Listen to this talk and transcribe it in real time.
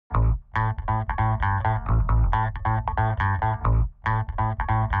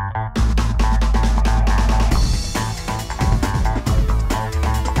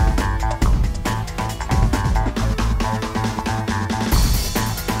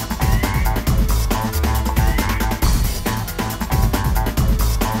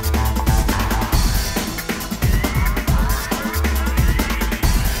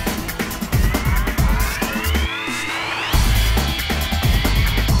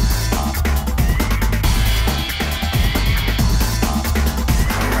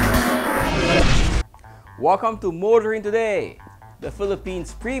Welcome to Motoring Today, the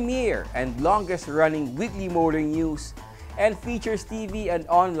Philippines' premier and longest-running weekly motoring news and features TV and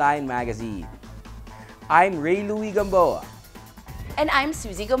online magazine. I'm Ray Louie Gamboa. And I'm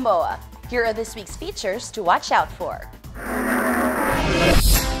Susie Gamboa. Here are this week's features to watch out for.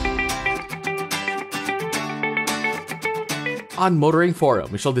 On Motoring Forum,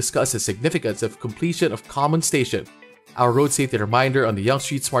 we shall discuss the significance of completion of Common Station, our road safety reminder on the Young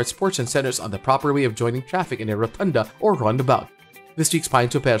Street Smart Sports and centers on the proper way of joining traffic in a rotunda or roundabout. This week's Pine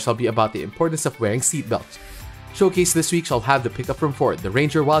to Pair shall be about the importance of wearing seatbelts. Showcase this week shall have the pickup from Ford, the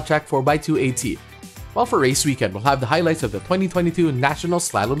Ranger Wildtrak 4x2 AT. While for race weekend, we'll have the highlights of the 2022 National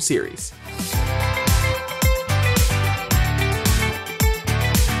Slalom Series.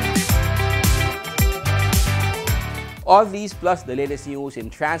 All these plus the latest news in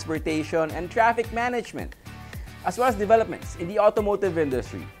transportation and traffic management, as well as developments in the automotive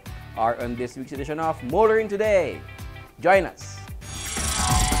industry, are on this week's edition of Motoring Today. Join us.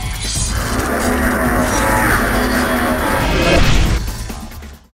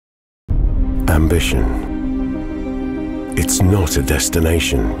 Ambition. It's not a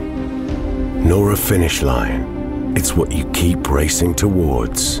destination, nor a finish line. It's what you keep racing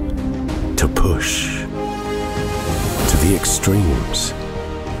towards, to push, to the extremes,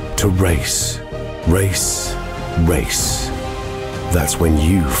 to race, race, race. That's when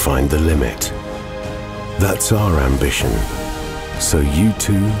you find the limit. That's our ambition, so you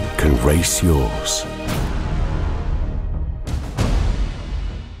too can race yours.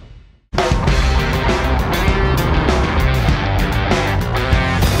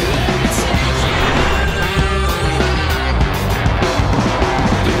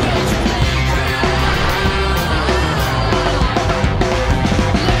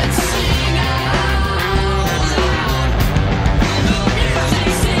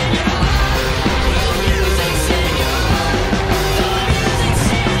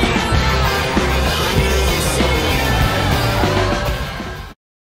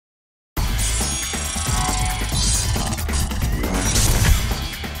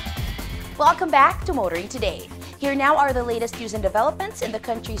 Welcome back to Motoring Today. Here now are the latest news and developments in the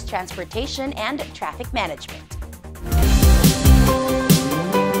country's transportation and traffic management.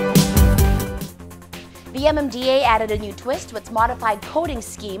 The MMDA added a new twist to its modified coding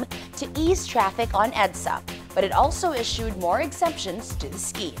scheme to ease traffic on EDSA, but it also issued more exemptions to the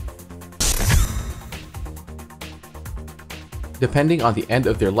scheme. Depending on the end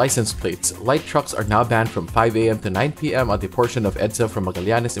of their license plates, light trucks are now banned from 5 a.m. to 9 p.m. on the portion of EDSA from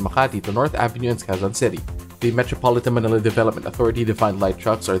Magallanes in Makati to North Avenue in Quezon City. The Metropolitan Manila Development Authority defined light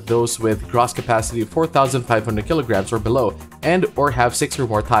trucks are those with gross capacity of 4,500 kilograms or below and or have 6 or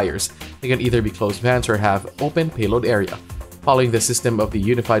more tires. They can either be closed vans or have open payload area. Following the system of the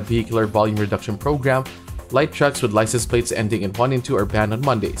Unified Vehicular Volume Reduction Program, light trucks with license plates ending in 1 and 2 are banned on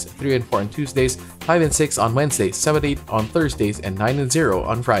Mondays, 3 and 4 on Tuesdays, 5 and 6 on Wednesdays, 7 and 8 on Thursdays, and 9 and 0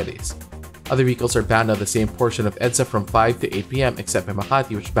 on Fridays. Other vehicles are banned on the same portion of EDSA from 5 to 8 p.m. except in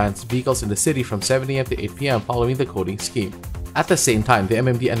Makati, which bans vehicles in the city from 7 a.m. to 8 p.m. following the coding scheme. At the same time, the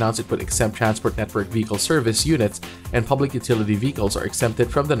MMD announced it would exempt Transport Network Vehicle Service units and public utility vehicles are exempted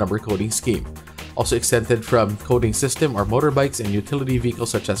from the number coding scheme. Also exempted from coding system are motorbikes and utility vehicles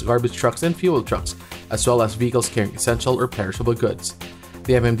such as garbage trucks and fuel trucks, as well as vehicles carrying essential or perishable goods.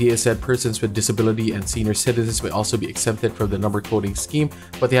 The MMDA said persons with disability and senior citizens may also be exempted from the number coding scheme,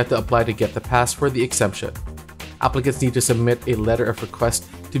 but they have to apply to get the pass for the exemption. Applicants need to submit a letter of request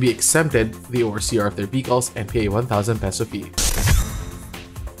to be exempted, the ORCR of their vehicles, and pay a 1,000 peso fee.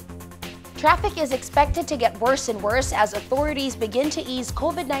 Traffic is expected to get worse and worse as authorities begin to ease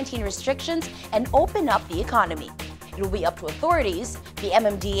COVID-19 restrictions and open up the economy. It will be up to authorities, the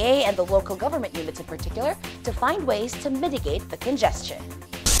MMDA and the local government units in particular, to find ways to mitigate the congestion.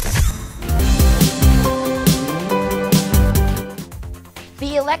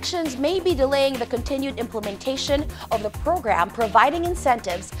 The elections may be delaying the continued implementation of the program providing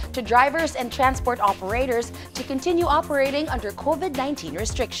incentives to drivers and transport operators to continue operating under COVID-19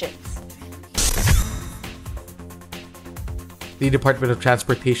 restrictions. The Department of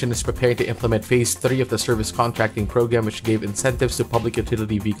Transportation is preparing to implement Phase 3 of the service contracting program, which gave incentives to public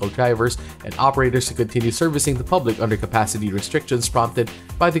utility vehicle drivers and operators to continue servicing the public under capacity restrictions prompted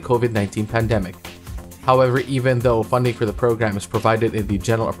by the COVID-19 pandemic. However, even though funding for the program is provided in the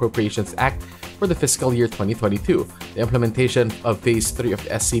General Appropriations Act for the fiscal year 2022, the implementation of Phase 3 of the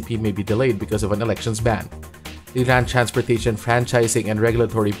SCP may be delayed because of an elections ban. The Land Transportation Franchising and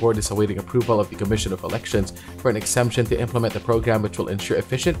Regulatory Board is awaiting approval of the Commission of Elections for an exemption to implement the program, which will ensure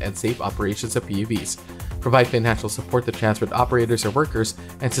efficient and safe operations of PUVs, provide financial support to transport operators or workers,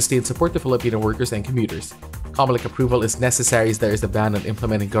 and sustain support to Filipino workers and commuters. COMELEC approval is necessary as there is a ban on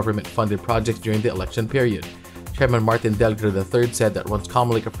implementing government-funded projects during the election period. Chairman Martin Delgado III said that once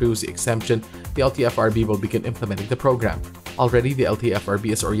COMELEC approves the exemption, the LTFRB will begin implementing the program. Already, the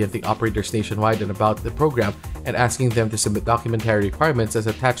LTFRB is orienting operators nationwide and about the program and asking them to submit documentary requirements as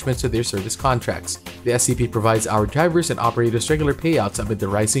attachments to their service contracts. The SCP provides our drivers and operators regular payouts amid the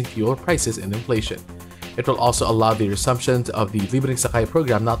rising fuel prices and inflation. It will also allow the resumption of the Libreng Sakay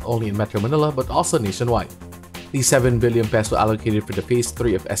program not only in Metro Manila but also nationwide. The 7 billion peso allocated for the Phase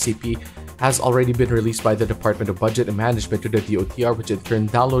 3 of SCP has already been released by the Department of Budget and Management to the DOTR, which in turn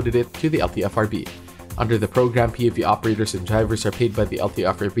downloaded it to the LTFRB. Under the program, PUV operators and drivers are paid by the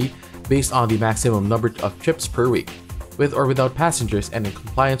LTFRB based on the maximum number of trips per week, with or without passengers and in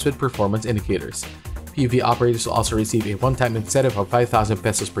compliance with performance indicators. PUV operators will also receive a one-time incentive of 5,000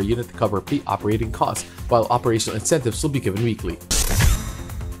 pesos per unit to cover pre-operating costs, while operational incentives will be given weekly.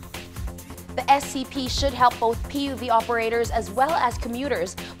 The SCP should help both PUV operators as well as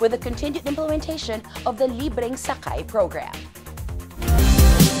commuters with the continued implementation of the Libreng Sakay program.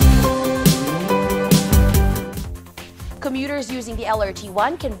 Commuters using the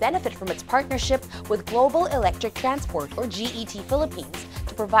LRT-1 can benefit from its partnership with Global Electric Transport, or GET Philippines,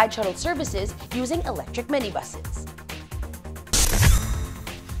 to provide shuttle services using electric minibuses.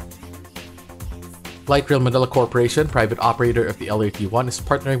 Light Rail Manila Corporation, private operator of the LRT-1, is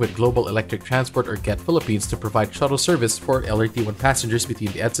partnering with Global Electric Transport, or GET Philippines, to provide shuttle service for LRT-1 passengers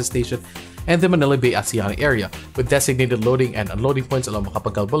between the EDSA station and the Manila Bay Asiana area, with designated loading and unloading points along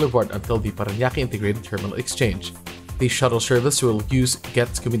Macapagal Boulevard until the Parañaque Integrated Terminal Exchange. The shuttle service will use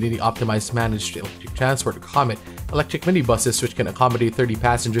GET's community-optimized managed electric transport, or COMET, electric minibuses which can accommodate 30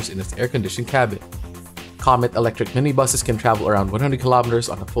 passengers in its air-conditioned cabin. COMET electric minibuses can travel around 100 kilometers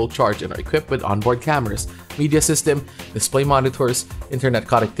on a full charge and are equipped with onboard cameras, media system, display monitors, internet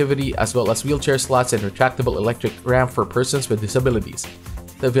connectivity, as well as wheelchair slots and retractable electric ramp for persons with disabilities.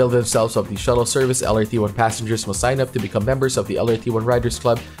 To avail themselves of the shuttle service, LRT-1 passengers must sign up to become members of the LRT-1 Riders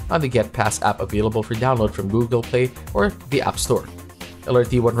Club on the Get Pass app, available for download from Google Play or the App Store.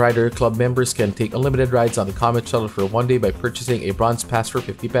 LRT-1 Rider Club members can take unlimited rides on the COMET shuttle for one day by purchasing a bronze pass for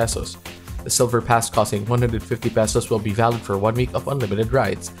 50 pesos. The silver pass, costing 150 pesos, will be valid for 1 week of unlimited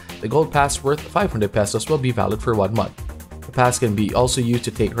rides. The gold pass, worth 500 pesos, will be valid for 1 month. The pass can be also used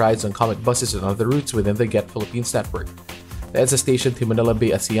to take rides on COMET buses and other routes within the GET Philippines network. The EDSA station to Manila Bay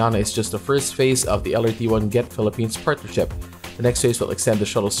Asiana is just the first phase of the LRT-1 GET Philippines partnership. The next phase will extend the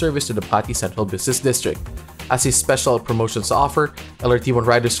shuttle service to the Pati Central Business District. As a special promotions offer, LRT-1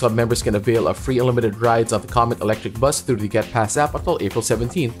 Riders Club members can avail of free unlimited rides on the COMET electric bus through the Get Pass app until April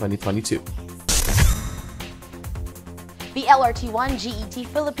 17, 2022. The LRT-1 GET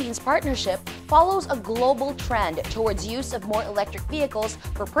Philippines partnership follows a global trend towards use of more electric vehicles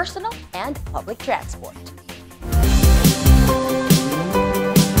for personal and public transport.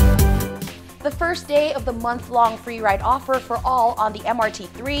 The first day of the month-long free ride offer for all on the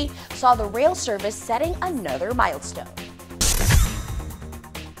MRT-3 saw the rail service setting another milestone.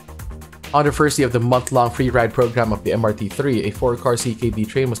 On the first day of the month-long free ride program of the MRT-3, a 4-car CKD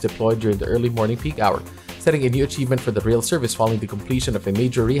train was deployed during the early morning peak hour, setting a new achievement for the rail service following the completion of a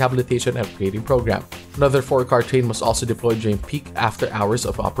major rehabilitation and upgrading program. Another 4-car train was also deployed during peak after hours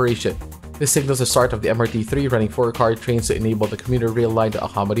of operation. This signals the start of the MRT-3 running 4-car trains to enable the commuter rail line to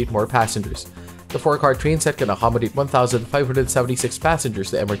accommodate more passengers. The 4-car train set can accommodate 1,576 passengers,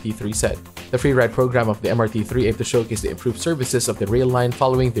 the MRT-3 said. The free ride program of the MRT-3 aimed to showcase the improved services of the rail line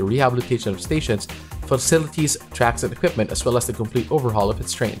following the rehabilitation of stations, facilities, tracks, and equipment, as well as the complete overhaul of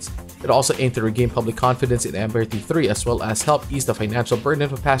its trains. It also aimed to regain public confidence in MRT-3 as well as help ease the financial burden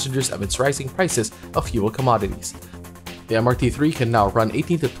for passengers amidst rising prices of fuel commodities. The MRT-3 can now run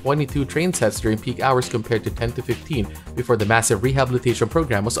 18 to 22 train sets during peak hours compared to 10 to 15 before the massive rehabilitation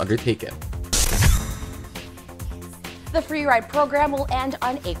program was undertaken. The free ride program will end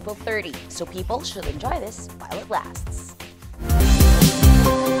on April 30, so people should enjoy this while it lasts.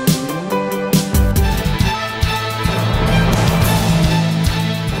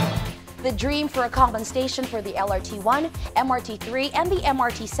 The dream for a common station for the LRT-1, MRT-3, and the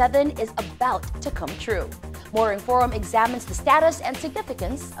MRT-7 is about to come true. Motoring Forum examines the status and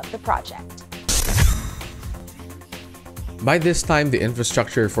significance of the project. By this time, the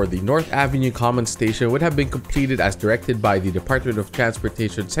infrastructure for the North Avenue Common Station would have been completed as directed by the Department of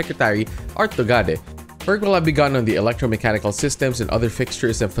Transportation Secretary Art Togade. Work will have begun on the electromechanical systems and other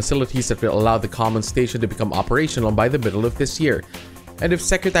fixtures and facilities that will allow the common station to become operational by the middle of this year. And if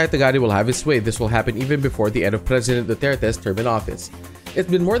Secretary Togade will have his way, this will happen even before the end of President Duterte's term in office. It's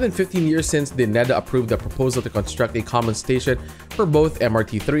been more than 15 years since the NEDA approved the proposal to construct a common station for both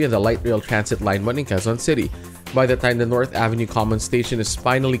MRT-3 and the Light Rail Transit Line 1 in Quezon City. By the time the North Avenue Common Station is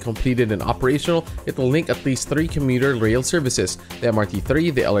finally completed and operational, it will link at least 3 commuter rail services, the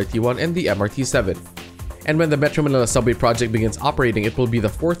MRT-3, the LRT-1, and the MRT-7. And when the Metro Manila Subway project begins operating, it will be the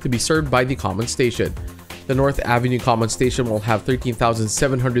 4th to be served by the common station. The North Avenue Common Station will have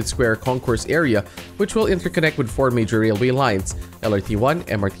 13,700 square concourse area, which will interconnect with 4 major railway lines, LRT-1,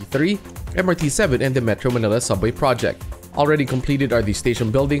 MRT-3, MRT-7, and the Metro Manila Subway project. Already completed are the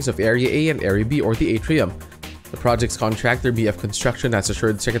station buildings of Area A and Area B, or the atrium. The project's contractor, BF Construction, has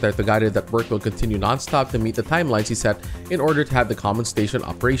assured Secretary Togade that work will continue non-stop to meet the timelines he set in order to have the common station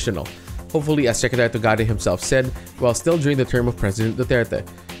operational. Hopefully, as Secretary Togade himself said, while still during the term of President Duterte.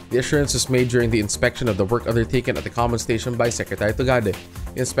 The assurance was made during the inspection of the work undertaken at the common station by Secretary Togade.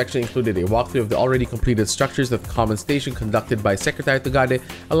 The inspection included a walkthrough of the already completed structures of the common station conducted by Secretary Togade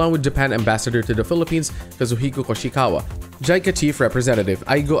along with Japan Ambassador to the Philippines, Kazuhiko Koshikawa, JICA Chief Representative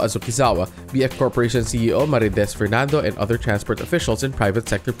Aigo Azukizawa, BF Corporation CEO Marides Fernando, and other transport officials and private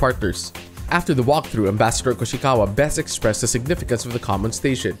sector partners. After the walkthrough, Ambassador Koshikawa best expressed the significance of the common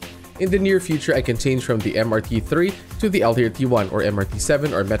station. In the near future, I can change from the MRT-3 to the LRT-1 or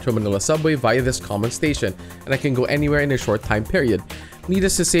MRT-7 or Metro Manila Subway via this common station, and I can go anywhere in a short time period.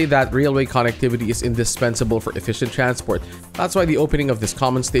 Needless to say that railway connectivity is indispensable for efficient transport. That's why the opening of this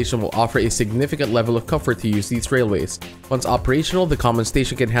common station will offer a significant level of comfort to use these railways. Once operational, the common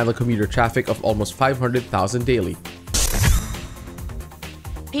station can handle commuter traffic of almost 500,000 daily.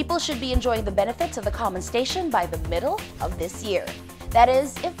 People should be enjoying the benefits of the common station by the middle of this year. That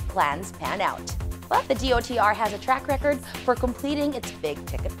is, if plans pan out. But the DOTR has a track record for completing its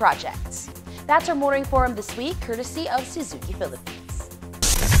big-ticket projects. That's our Motoring Forum this week, courtesy of Suzuki Philippines.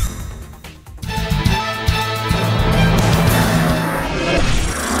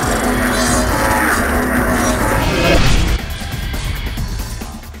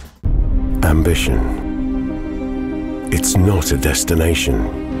 Ambition. It's not a destination,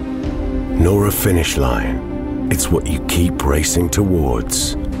 nor a finish line. It's what you keep racing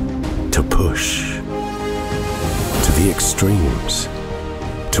towards, to push, to the extremes,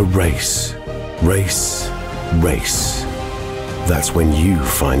 to race, race, race. That's when you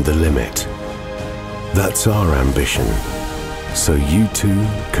find the limit. That's our ambition, so you too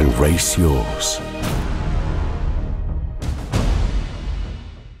can race yours.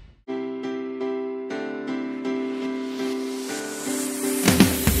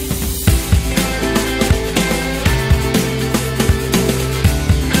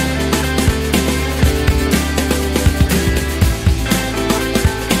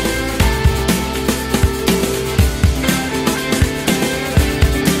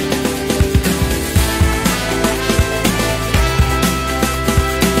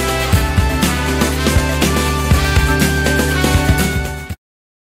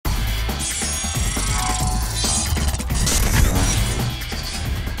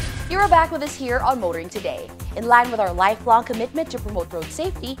 You're back with us here on Motoring Today. In line with our lifelong commitment to promote road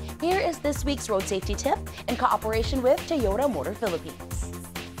safety, here is this week's road safety tip in cooperation with Toyota Motor Philippines.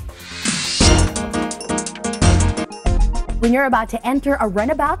 When you're about to enter a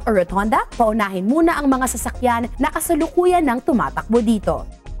runabout or rotunda, paunahin muna ang mga sasakyan na kasalukuyan ng tumatakbo dito.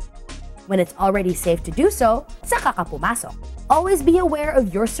 When it's already safe to do so, saka ka pumasok. Always be aware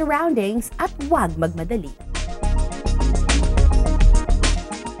of your surroundings at huwag magmadali.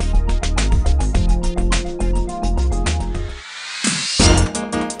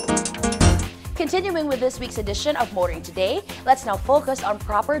 Continuing with this week's edition of Motoring Today, let's now focus on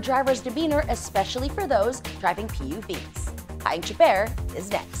proper driver's demeanor, especially for those driving PUVs. Haing Chuper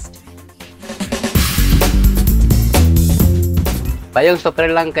is next. Payong super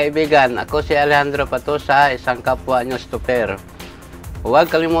lang kaibigan, ako si Alejandro Patusa, isang kapwa nyo super.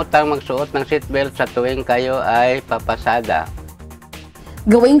 Huwag kalimutang magsuot ng seatbelt sa tuwing kayo ay papasada.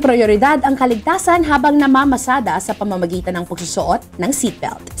 Gawing prioridad ang kaligtasan habang namamasada sa pamamagitan ng pagsusuot ng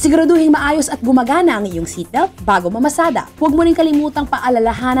seatbelt. Siguraduhin maayos at gumagana ang iyong seatbelt bago mamasada. Huwag mo rin kalimutang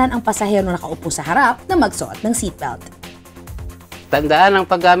paalalahanan ang pasahero na nakaupo sa harap na magsuot ng seatbelt. Tandaan ang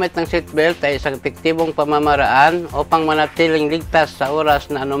paggamit ng seatbelt ay isang epektibong pamamaraan upang manatiling ligtas sa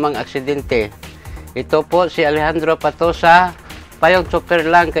oras na anumang aksidente. Ito po si Alejandro Patosa, payong super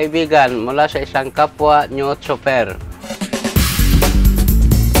lang kaibigan mula sa isang kapwa new super.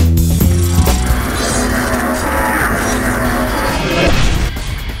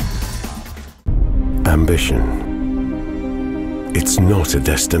 Ambition. It's not a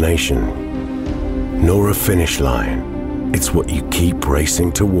destination, nor a finish line. It's what you keep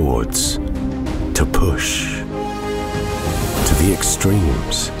racing towards, to push, to the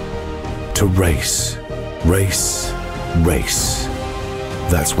extremes, to race, race, race.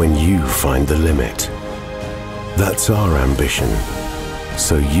 That's when you find the limit. That's our ambition,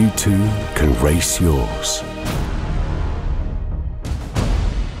 so you too can race yours.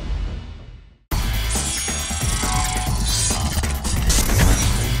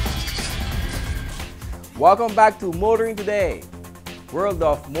 Welcome back to Motoring Today. World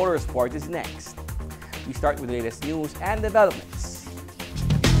of Motorsport is next. We start with the latest news and developments.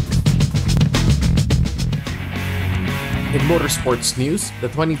 In motorsports news,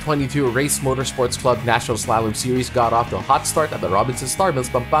 the 2022 Race Motorsports Club National Slalom Series got off to a hot start at the Robinson Star Mills,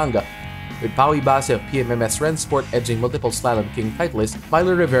 Pampanga, with Paui Base of PMMS Rennsport edging multiple Slalom King titleist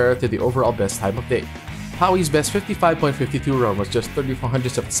Milo Rivera to the overall best time of day. Paui's best 55.52 run was just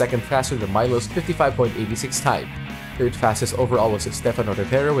 3400ths of a second faster than Milo's 55.86 time. Third fastest overall was Stefano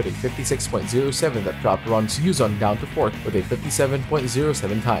Rivera with a 56.07 that dropped Ron Suzon down to fourth with a 57.07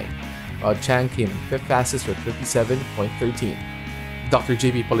 time. Rod Chang came in fifth fastest with 57.13. Dr.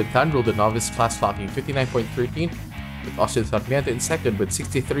 JB Politan ruled the novice class clocking 59.13, with Austin Sarmiento in second with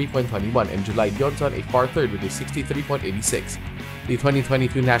 63.21 and July Dionzon a far third with a 63.86. The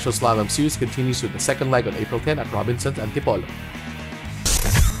 2022 National Slalom Series continues with the second leg on April 10 at Robinson's Antipolo.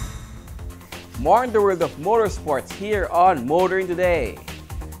 More in the world of motorsports here on Motoring Today,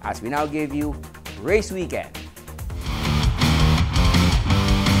 as we now give you Race Weekend.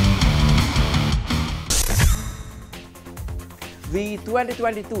 The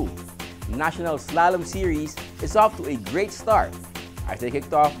 2022 National Slalom Series is off to a great start as they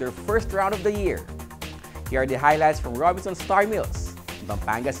kicked off their first round of the year. Here are the highlights from Robinson Star Mills in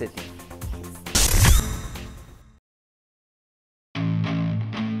Pampanga City.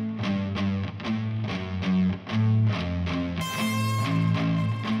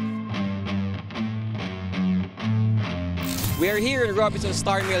 We are here in Robinson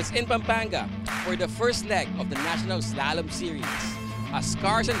Star Mills in Pampanga for the first leg of the National Slalom Series, as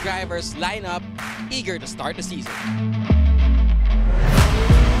cars and drivers line up eager to start the season.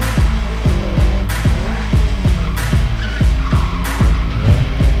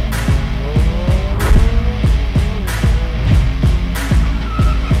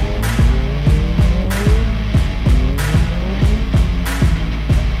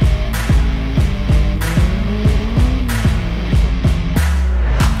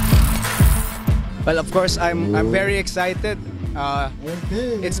 Well, of course, I'm very excited.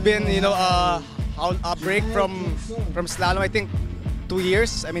 It's been, you know, a break from slalom. I think 2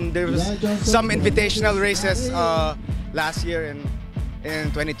 years. I mean, there was some invitational races last year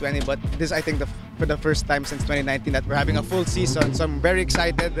in 2020, but this, I think, for the first time since 2019 that we're having a full season. So I'm very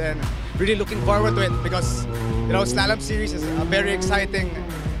excited and really looking forward to it because, you know, Slalom Series is a very exciting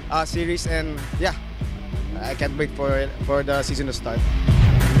series, and yeah, I can't wait for the season to start.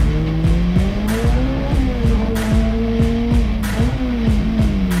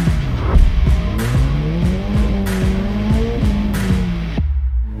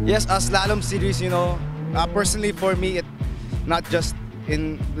 Yes, a slalom series, you know, personally for me, it not just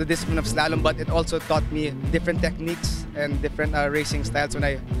in the discipline of slalom, but it also taught me different techniques and different racing styles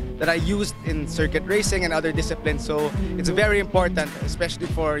that I used in circuit racing and other disciplines. So it's very important, especially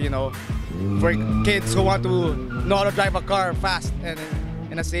for, you know, for kids who want to know how to drive a car fast and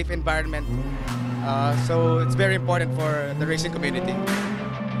in a safe environment. So it's very important for the racing community.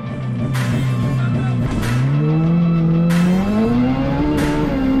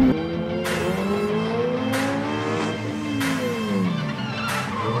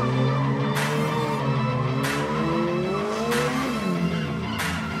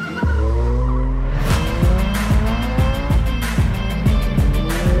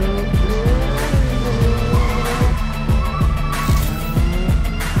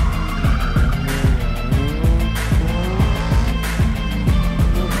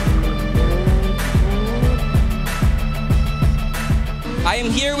 I am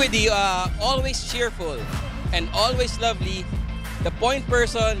here with the always cheerful and always lovely, the point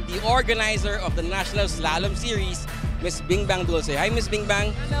person, the organizer of the National Slalom Series, Miss Bingbang Dulce. Hi, Miss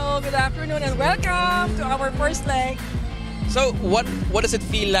Bingbang. Hello, good afternoon, and welcome to our first leg. So what does it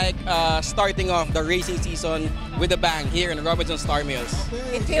feel like starting off the racing season with a bang here in Robinson Star Mills?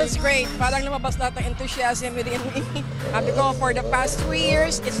 It feels great. Parang lumabas lahat ng enthusiasm within me. Because for the past 3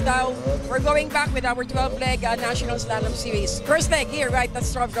 years, it's now, we're going back with our 12-leg National Slalom Series. First leg here, right,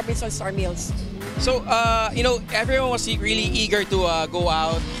 that's Robinson Star Mills. So, you know, everyone was really eager to go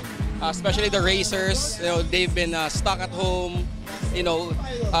out, especially the racers. You know, they've been stuck at home, you know,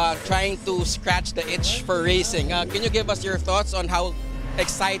 trying to scratch the itch for racing. Can you give us your thoughts on how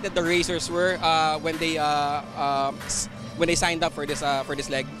excited the racers were when they signed up for this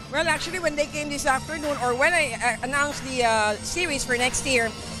leg? Well, actually, when they came this afternoon, or when I announced the series for next year,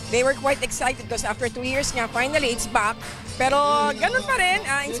 they were quite excited because after 2 years nga, finally, it's back. Pero ganun pa rin,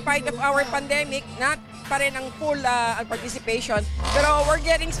 in spite of our pandemic, not pa rin ang full participation. Pero we're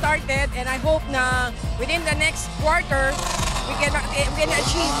getting started, and I hope na within the next quarter, we can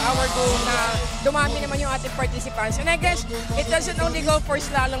achieve our goal na dumami naman yung ating participants. And I guess it doesn't only go for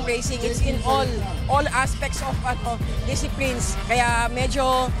slalom racing, it's in all aspects of disciplines. Kaya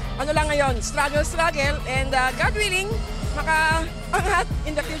medyo, ano lang ngayon, struggle, and God willing, makaangat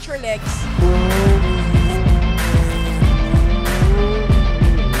in the future legs.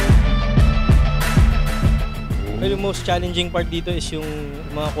 Well, yung most challenging part dito is yung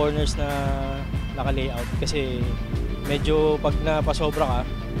mga corners na naka-layout kasi medyo pag napasobra ka,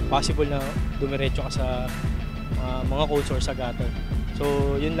 possible na dumiretso ka sa mga cones or sa gutter.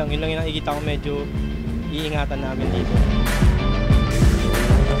 So yun lang yung nakikita ko medyo iingatan namin dito.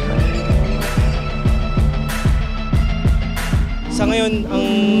 Sa ngayon, ang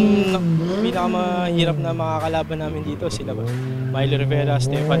pinakamahirap na makakalaban namin dito sila Milo Rivera,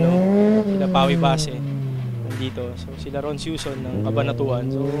 Stefano, sila Pawi Base dito. So sila Ron Suson ng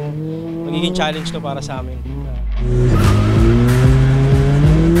Kabanatuan. So magiging challenge to para sa amin.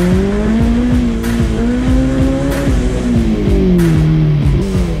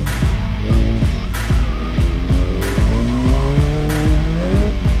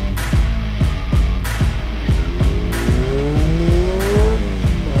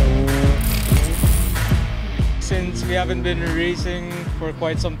 Since we haven't been racing for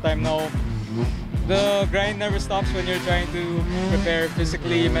quite some time now, the grind never stops when you're trying to prepare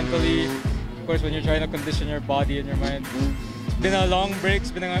physically, mentally, of course when you're trying to condition your body and your mind. It's been a long break,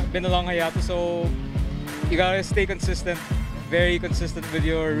 it's been a long hiatus, so you gotta stay consistent, very consistent with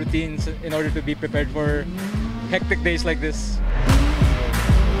your routines in order to be prepared for hectic days like this.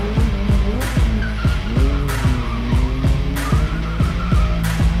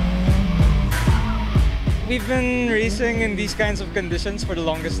 We've been racing in these kinds of conditions for the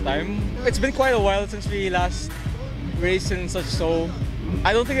longest time. It's been quite a while since we last raced in such, so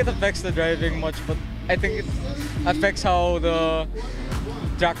I don't think it affects the driving much, but I think it affects how the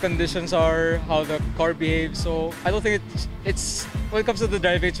track conditions are, how the car behaves. So I don't think it's when it comes to the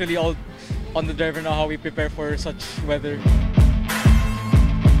driving, it's really all on the driver now how we prepare for such weather.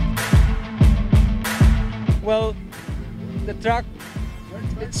 Well, the track,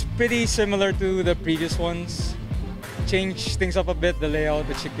 it's pretty similar to the previous ones. Change things up a bit, the layout,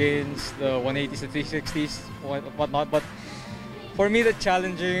 the chicanes, the 180s, the 360s, whatnot. But for me, the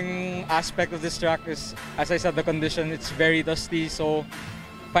challenging aspect of this track is, as I said, the condition. It's very dusty, so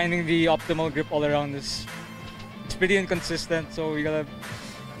finding the optimal grip all around it's pretty inconsistent. So we gotta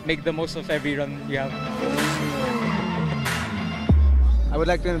make the most of every run we have. I would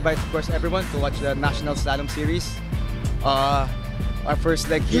like to invite, of course, everyone to watch the National Slalom Series. Our first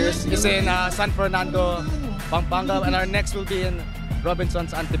leg here is in San Fernando, Pampanga, and our next will be in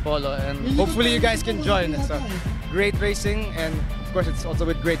Robinson's Antipolo. And hopefully you guys can join. It's a great racing, and of course it's also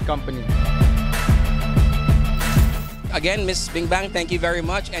with great company. Again, Ms. Bingbang, thank you very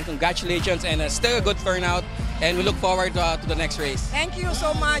much and congratulations, and still a good turnout, and we look forward to the next race. Thank you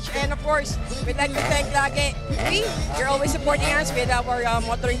so much, and of course, we'd like to thank lagi you're always supporting us with our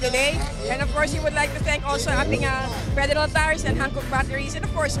motoring today, and of course, we would like to thank also ating Federal Tires and Hankook Batteries, and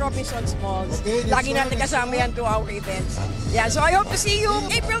of course, Robinson's Malls. Lagi natin kasama yan to our events. Yeah, so I hope to see you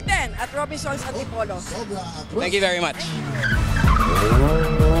April 10 at Robinson's Antipolo. Thank you very much.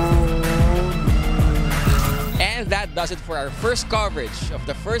 And that does it for our first coverage of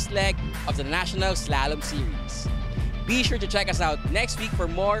the first leg of the National Slalom Series. Be sure to check us out next week for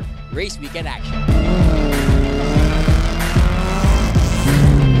more race weekend action.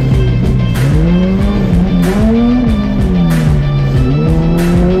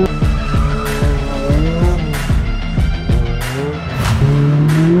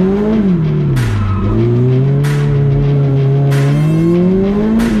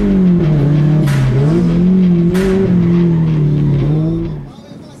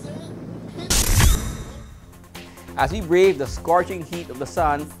 As we brave the scorching heat of the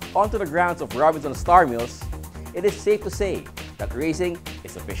sun onto the grounds of Robinson Star Mills, it is safe to say that racing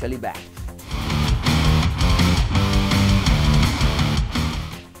is officially back.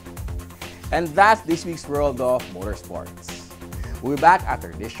 And that's this week's World of Motorsports. We'll be back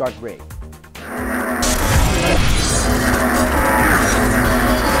after this short break.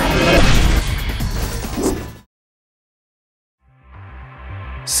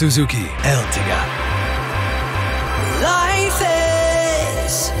 Suzuki Ertiga. Life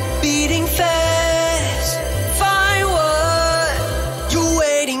is beating fast. Find what you're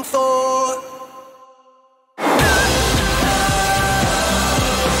waiting for.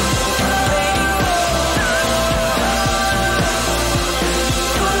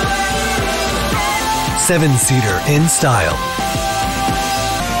 Seven-seater in style.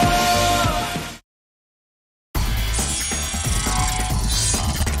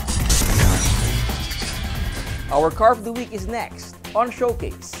 Our car of the week is next on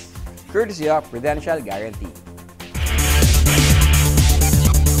Showcase, courtesy of Prudential Guarantee.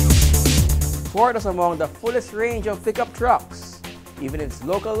 Ford is among the fullest range of pickup trucks, even in its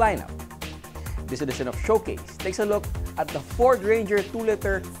local lineup. This edition of Showcase takes a look at the Ford Ranger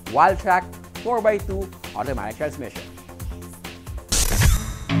 2-liter Wildtrak 4x2 automatic transmission.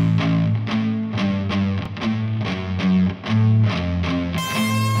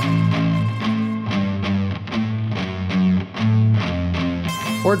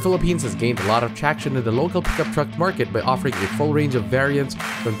 Ford Philippines has gained a lot of traction in the local pickup truck market by offering a full range of variants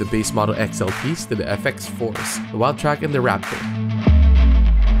from the base model XLTs to the FX4s, the Wildtrak, and the Raptor.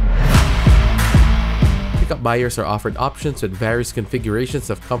 Pickup buyers are offered options with various configurations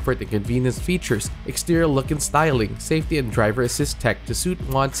of comfort and convenience features, exterior look and styling, safety and driver assist tech to suit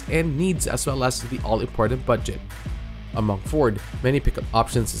wants and needs as well as the all-important budget. Among Ford, many pickup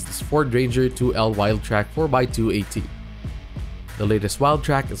options is this Ford Ranger 2L Wildtrak 4x2 AT. The latest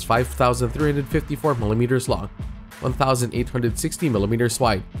Wildtrak is 5,354mm long, 1,860mm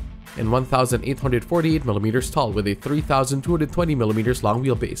wide, and 1,848mm tall with a 3,220mm long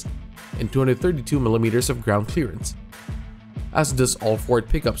wheelbase and 232mm of ground clearance. As does all Ford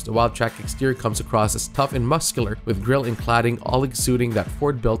pickups, the Wildtrak exterior comes across as tough and muscular with grille and cladding all exuding that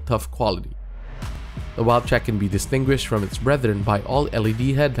Ford-built tough quality. The Wildtrak can be distinguished from its brethren by all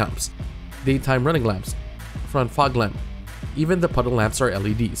LED headlamps, daytime running lamps, front fog lamp. Even the puddle lamps are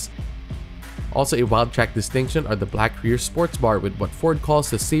LEDs. Also a Wildtrak distinction are the black rear sports bar with what Ford calls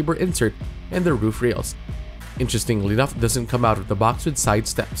the Sabre insert and the roof rails. Interestingly enough, it doesn't come out of the box with side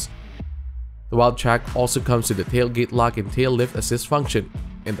steps. The Wildtrak also comes with the tailgate lock and tail lift assist function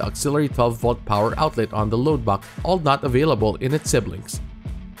and the auxiliary 12-volt power outlet on the load box, all not available in its siblings.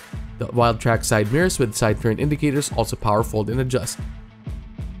 The Wildtrak side mirrors with side turn indicators also power fold and adjust.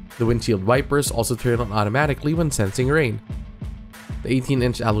 The windshield wipers also turn on automatically when sensing rain. The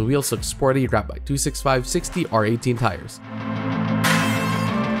 18-inch alloy wheels look sporty, wrapped by 265/60 R18 tires.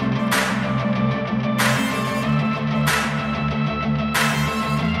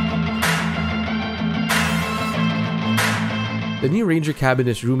 The new Ranger cabin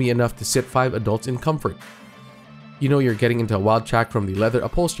is roomy enough to sit 5 adults in comfort. You know you're getting into a Wildtrak from the leather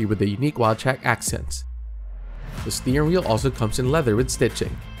upholstery with the unique Wildtrak accents. The steering wheel also comes in leather with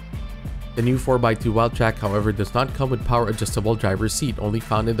stitching. The new 4x2 Wildtrak, however, does not come with power adjustable driver's seat, only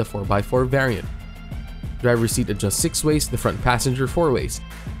found in the 4x4 variant. Driver's seat adjusts 6 ways, the front passenger 4 ways.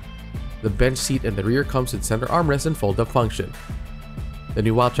 The bench seat and the rear comes with center armrest and fold-up function. The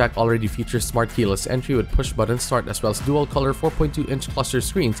new Wildtrak already features smart keyless entry with push-button start as well as dual-color 4.2-inch cluster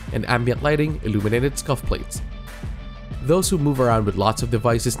screens and ambient lighting, illuminated scuff plates. Those who move around with lots of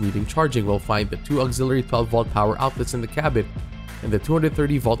devices needing charging will find the 2 auxiliary 12-volt power outlets in the cabin and the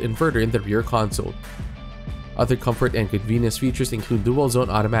 230-volt inverter in the rear console. Other comfort and convenience features include dual-zone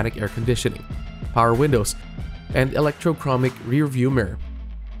automatic air conditioning, power windows, and electrochromic rear-view mirror.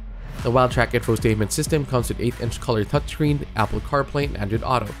 The Wildtrak infotainment system comes with 8-inch color touchscreen, Apple CarPlay and Android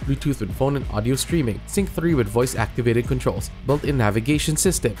Auto, Bluetooth with phone and audio streaming, Sync 3 with voice-activated controls, built-in navigation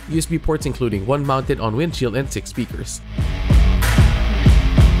system, USB ports including 1 mounted on windshield and 6 speakers.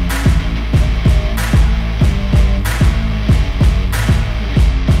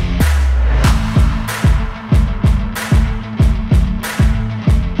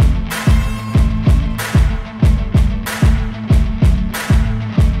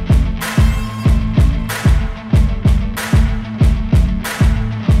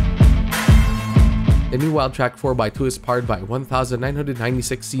 The new Wildtrak 4x2 is powered by a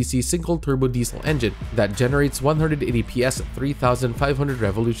 1996cc single-turbo diesel engine that generates 180 PS at 3,500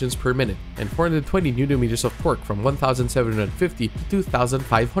 revolutions per minute and 420 Nm of torque from 1,750 to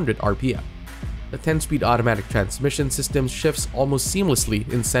 2,500 RPM. The 10-speed automatic transmission system shifts almost seamlessly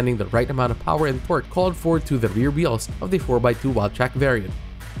in sending the right amount of power and torque called for to the rear wheels of the 4x2 Wildtrak variant.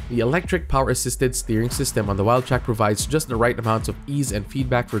 The electric power-assisted steering system on the Wildtrak provides just the right amounts of ease and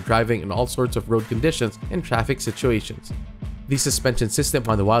feedback for driving in all sorts of road conditions and traffic situations. The suspension system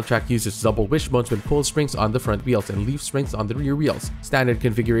on the Wildtrak uses double wishbones with pull springs on the front wheels and leaf springs on the rear wheels, standard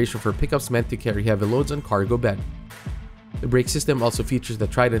configuration for pickups meant to carry heavy loads on cargo bed. The brake system also features the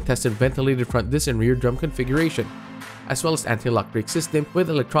tried and tested ventilated front disc and rear drum configuration, as well as anti-lock brake system with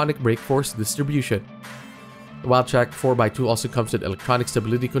electronic brake force distribution. The Wildtrak 4x2 also comes with electronic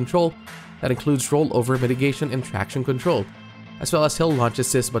stability control that includes rollover mitigation and traction control, as well as hill launch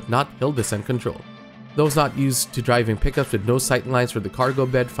assist but not hill descent control. Those not used to driving pickups with no sight lines for the cargo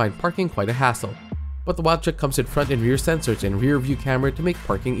bed find parking quite a hassle, but the Wildtrak comes with front and rear sensors and rear view camera to make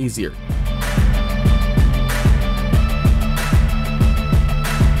parking easier.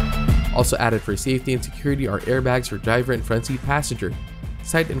 Also added for safety and security are airbags for driver and front seat passenger,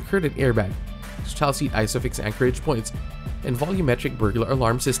 side and curtain airbag, child seat ISOFIX anchorage points, and volumetric burglar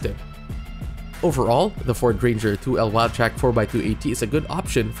alarm system. Overall, the Ford Ranger 2L Wildtrak 4x2 AT is a good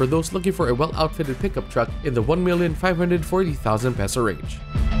option for those looking for a well-outfitted pickup truck in the 1,540,000 peso range.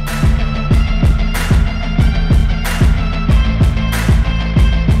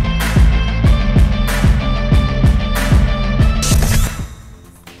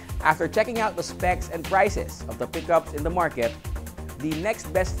 After checking out the specs and prices of the pickups in the market, the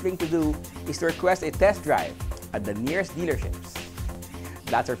next best thing to do is to request a test drive at the nearest dealerships.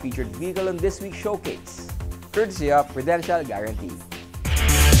 That's our featured vehicle in this week's showcase, courtesy of Prudential Guarantee.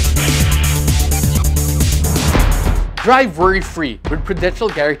 Drive worry-free with Prudential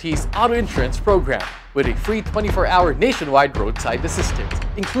Guarantee's auto insurance program with a free 24-hour nationwide roadside assistance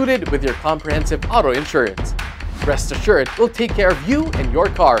included with your comprehensive auto insurance. Rest assured, we'll take care of you and your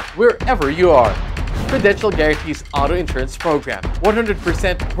car wherever you are. Prudential Guarantee's auto insurance program,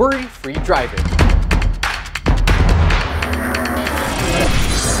 100% worry-free driving.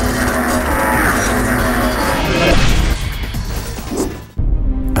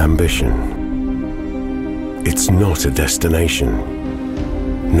 Ambition. It's not a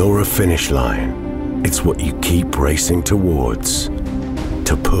destination, nor a finish line. It's what you keep racing towards,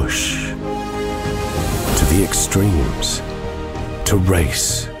 to push, to the extremes, to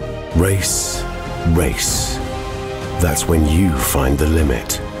race, race, race. That's when you find the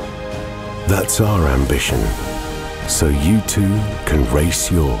limit. That's our ambition, so you too can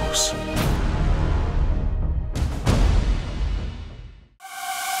race yours.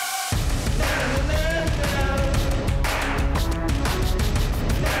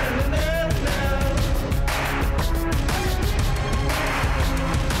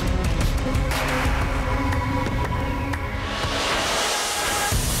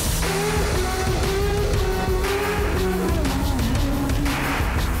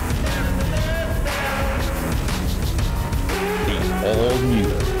 All-new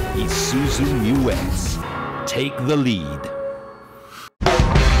Isuzu UX. Take the lead.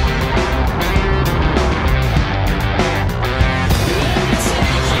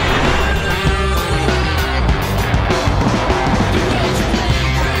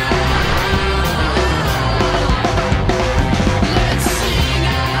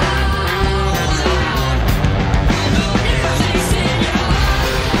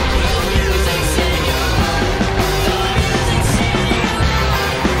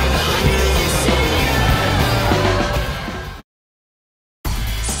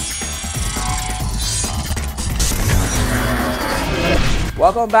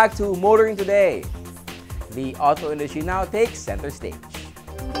 Welcome back to Motoring Today. The auto industry now takes center stage.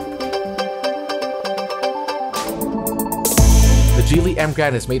 The Geely M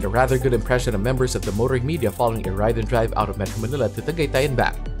Grand has made a rather good impression on members of the motoring media following a ride and drive out of Metro Manila to Tagaytay and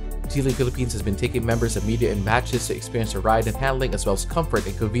back. Geely Philippines has been taking members of media in matches to experience the ride and handling as well as comfort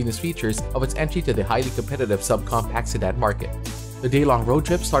and convenience features of its entry to the highly competitive subcompact sedan market. The day-long road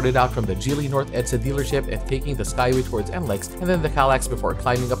trip started out from the Geely North EDSA dealership and taking the Skyway towards NLEX and then the Calax before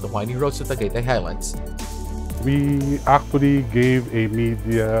climbing up the winding roads to Tagaytay Highlands. We actually gave a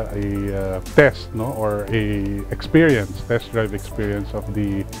media a test, or a test drive experience of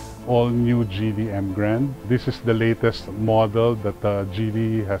the all-new Geely M Grand. This is the latest model that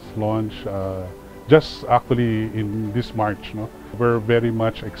Geely has launched just actually in this March. We're very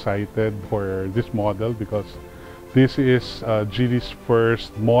much excited for this model because this is Geely's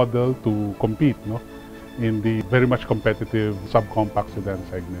first model to compete in the very much competitive subcompact sedan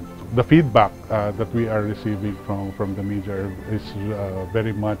segment. The feedback that we are receiving from the media is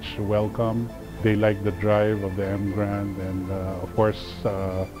very much welcome. They like the drive of the M Grand, and of course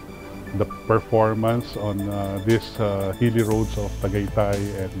the performance on these hilly roads of Tagaytay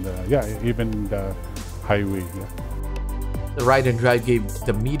and even the highway. Yeah. The ride and drive gave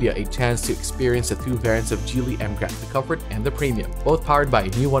the media a chance to experience the two variants of Geely M Grand, the Comfort and the Premium, both powered by a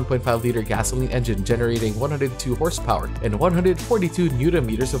new 1.5-liter gasoline engine generating 102 horsepower and 142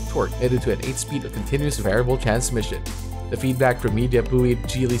 Nm of torque, added to an 8-speed continuous variable transmission. The feedback from media buoyed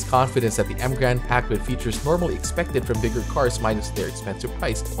Geely's confidence that the M Grand, packed with features normally expected from bigger cars minus their expensive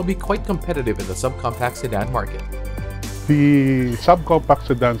price, will be quite competitive in the subcompact sedan market. The subcompact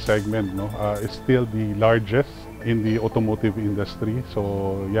sedan segment is still the largest in the automotive industry.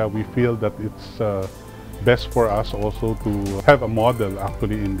 So yeah, we feel that it's best for us also to have a model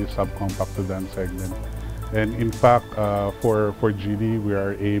actually in the subcompact sedan segment. And in fact, for Geely, we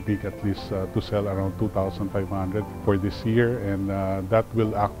are aiming at least to sell around 2,500 for this year, and that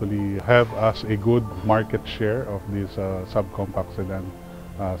will actually have us a good market share of this subcompact sedan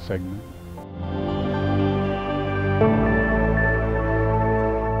segment.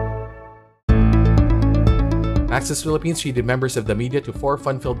 Maxus Philippines treated members of the media to 4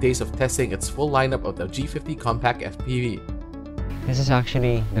 fun-filled days of testing its full lineup of the G50 compact FPV. This is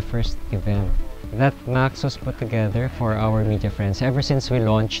actually the first event that Maxus put together for our media friends ever since we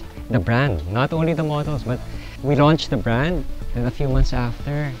launched the brand. Not only the models, but we launched the brand and a few months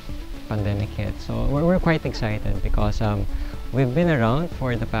after, pandemic hit. So we're quite excited because we've been around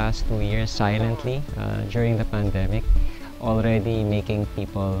for the past 2 years silently during the pandemic, already making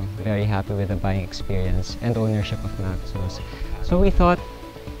people very happy with the buying experience and ownership of Maxus. So we thought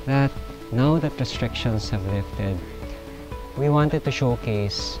that now that restrictions have lifted, we wanted to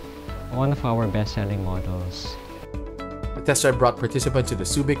showcase one of our best-selling models. The test drive brought participants to the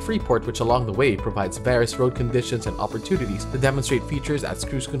Subic Freeport, which along the way provides various road conditions and opportunities to demonstrate features as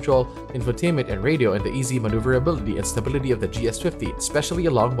cruise control, infotainment and radio, and the easy maneuverability and stability of the GS50, especially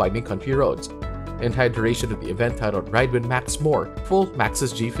along winding country roads. The entire duration of the event, titled Ride with Max More, Full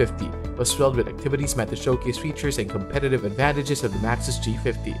Maxus G50, was filled with activities meant to showcase features and competitive advantages of the Maxus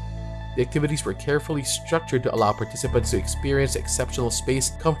G50. The activities were carefully structured to allow participants to experience exceptional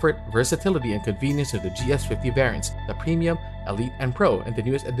space, comfort, versatility, and convenience of the GS50 variants, the Premium, Elite, and Pro, and the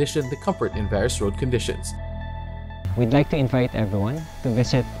newest addition, the Comfort, in various road conditions. We'd like to invite everyone to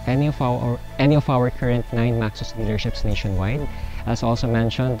visit any of our current 9 Maxus dealerships nationwide. As also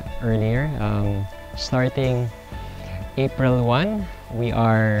mentioned earlier, starting April 1, we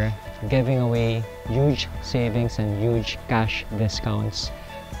are giving away huge savings and huge cash discounts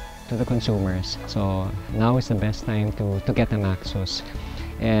to the consumers. So now is the best time to get a Maxus.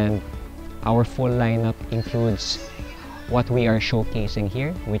 And our full lineup includes what we are showcasing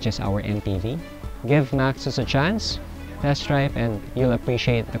here, which is our MPV. Give Maxus a chance, test drive, and you'll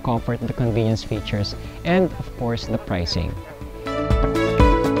appreciate the comfort, the convenience features, and of course the pricing.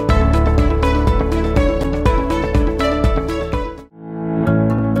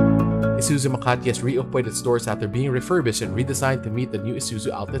 Isuzu Makati has reopened its stores after being refurbished and redesigned to meet the new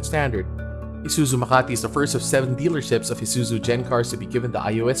Isuzu outlet standard. Isuzu Makati is the first of 7 dealerships of Isuzu Gen cars to be given the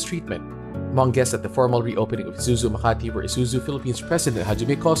iOS treatment. Among guests at the formal reopening of Isuzu Makati were Isuzu Philippines President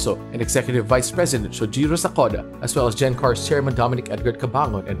Hajime Koso and Executive Vice President Shojiro Sakoda, as well as Gen Cars Chairman Dominic Edgar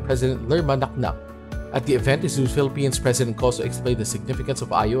Cabangon and President Lerma Naknak. At the event, Isuzu Philippines President Koso explained the significance of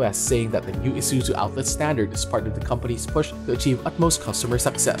iOS, saying that the new Isuzu outlet standard is part of the company's push to achieve utmost customer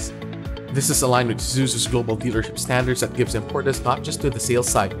success. This is aligned with Isuzu's global dealership standards that gives importance not just to the sales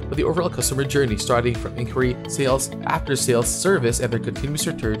side, but the overall customer journey, starting from inquiry, sales, after-sales, service, and their continuous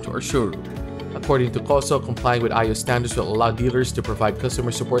return to our showroom. According to Koso, complying with iOS standards will allow dealers to provide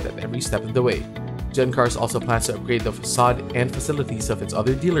customer support at every step of the way. Gen Cars also plans to upgrade the facade and facilities of its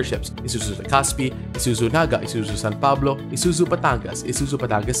other dealerships, Isuzu Legazpi, Isuzu Naga, Isuzu San Pablo, Isuzu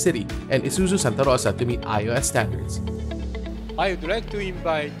Batangas City, and Isuzu Santa Rosa to meet iOS standards. I would like to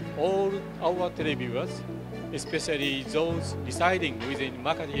invite all our televiewers, especially those residing within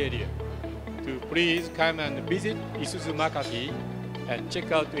Makati area, to please come and visit Isuzu Makati and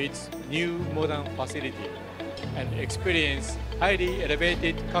check out its new modern facility and experience highly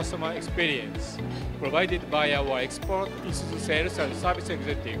elevated customer experience provided by our expert Isuzu Sales and Service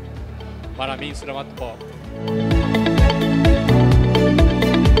Executive. Maraming salamat po.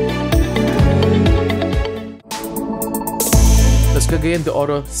 Does Cagayan de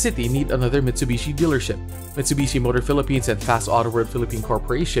Oro City need another Mitsubishi dealership? Mitsubishi Motor Philippines and Fast Auto World Philippine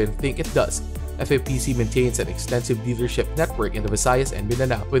Corporation think it does. FAPC maintains an extensive dealership network in the Visayas and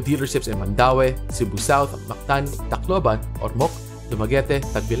Mindanao, with dealerships in Mandaue, Cebu South, Mactan, Tacloban, Ormoc, Dumaguete,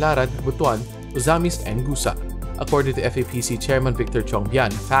 Tagbilaran, Butuan, Uzamis, and Gusa. According to FAPC Chairman Victor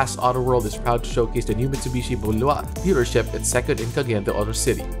Chongbian, Fast Auto World is proud to showcase the new Mitsubishi Bulua dealership, its second in Cagayan de Oro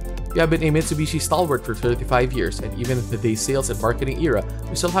City. We have been a Mitsubishi stalwart for 35 years, and even in today's sales and marketing era,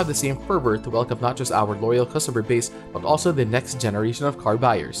 we still have the same fervor to welcome not just our loyal customer base, but also the next generation of car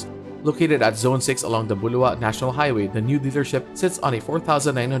buyers. Located at Zone 6 along the Bulawa National Highway, the new dealership sits on a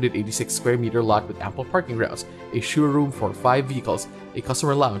 4,986 square meter lot with ample parking grounds, a showroom for 5 vehicles, a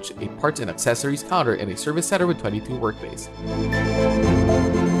customer lounge, a parts and accessories counter, and a service center with 22 workbays.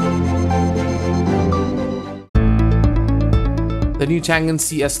 The new Changan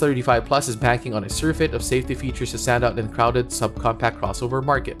CS35 Plus is banking on a surfeit of safety features to stand out in the crowded subcompact crossover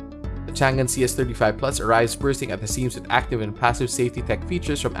market. The Changan CS35 Plus arrives bursting at the seams with active and passive safety tech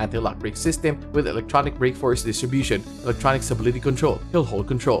features from anti-lock brake system with electronic brake force distribution, electronic stability control, hill hold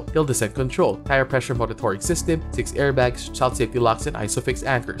control, hill descent control, tire pressure monitoring system, 6 airbags, child safety locks, and ISOFIX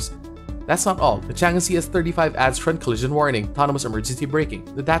anchors. That's not all. The Changan CS35 adds front collision warning, autonomous emergency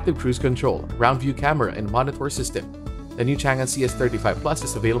braking, adaptive cruise control, round view camera, and monitor system. The new Changan CS35 Plus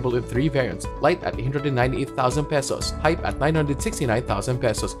is available in 3 variants, light at 898,000 pesos, hype at 969,000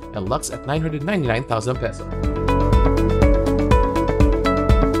 pesos, and lux at 999,000 pesos.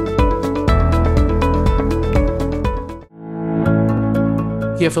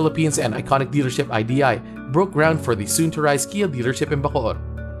 Kia Philippines and iconic dealership IDI broke ground for the soon-to-rise Kia dealership in Bacoor.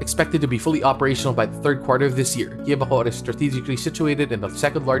 Expected to be fully operational by the 3rd quarter of this year, Kia Bacoor is strategically situated in the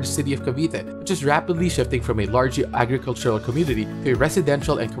 2nd largest city of Cavite, which is rapidly shifting from a largely agricultural community to a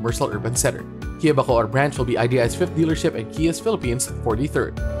residential and commercial urban center. Kia Bacoor branch will be IDI's 5th dealership and Kia's Philippines'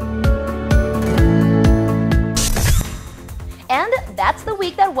 43rd. And that's the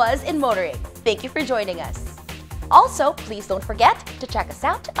week that was in motoring. Thank you for joining us. Also, please don't forget to check us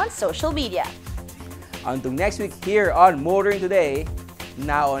out on social media. Until next week here on Motoring Today,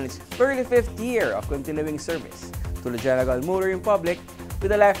 now on its 35th year of continuing service to the general motoring public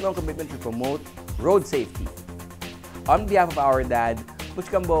with a lifelong commitment to promote road safety. On behalf of our dad, Butch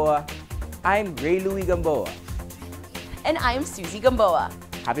Gamboa, I'm Ray Louie Gamboa. And I'm Susie Gamboa.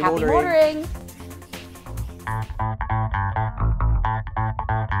 Happy motoring!